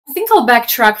think I'll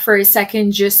backtrack for a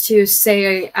second just to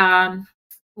say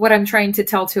what I'm trying to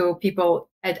tell to people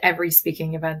at every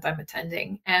speaking event I'm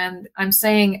attending. And I'm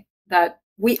saying that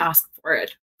we asked for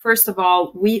it. First of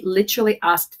all, we literally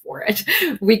asked for it.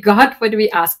 We got what we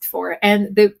asked for.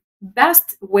 And the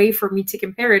best way for me to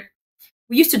compare it,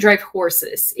 we used to drive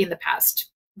horses in the past.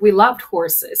 We loved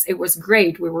horses. It was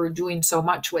great. We were doing so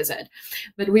much with it.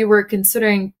 But we were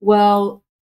considering, well,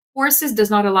 horses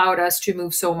does not allow us to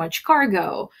move so much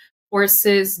cargo.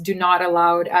 Horses do not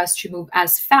allow us to move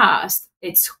as fast.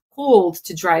 It's cold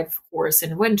to drive horse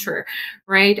in winter,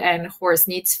 right? And horse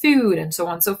needs food and so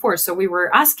on and so forth. So we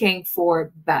were asking for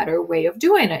a better way of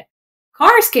doing it.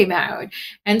 Cars came out.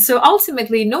 And so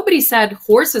ultimately, nobody said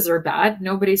horses are bad.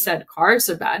 Nobody said cars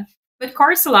are bad. But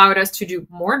cars allowed us to do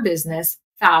more business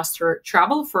faster,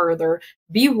 travel further,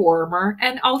 be warmer,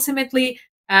 and ultimately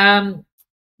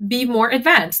be more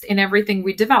advanced in everything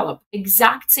we develop.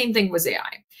 Exact same thing with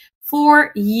AI.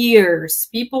 For years,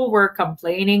 people were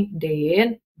complaining day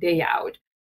in, day out.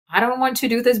 I don't want to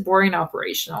do this boring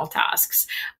operational tasks.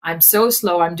 I'm so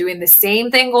slow. I'm doing the same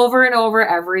thing over and over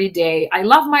every day. I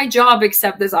love my job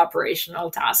except this operational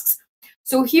tasks.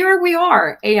 So here we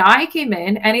are. AI came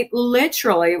in and it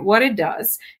literally, what it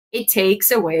does, it takes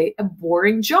away a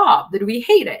boring job that we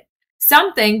hated.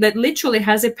 Something that literally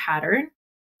has a pattern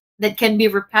that can be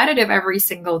repetitive every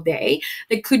single day,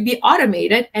 that could be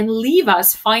automated and leave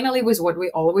us finally with what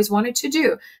we always wanted to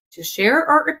do, to share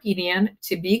our opinion,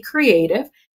 to be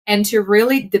creative, and to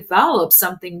really develop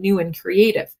something new and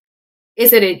creative.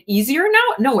 Is it easier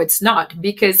now? No, it's not,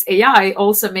 because AI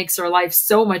also makes our life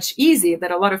so much easier that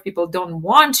a lot of people don't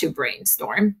want to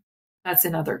brainstorm. That's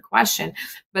another question.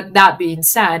 But that being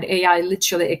said, AI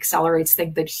literally accelerates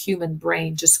things that human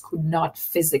brain just could not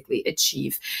physically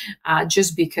achieve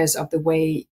just because of the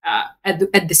way, at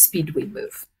the speed we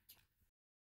move.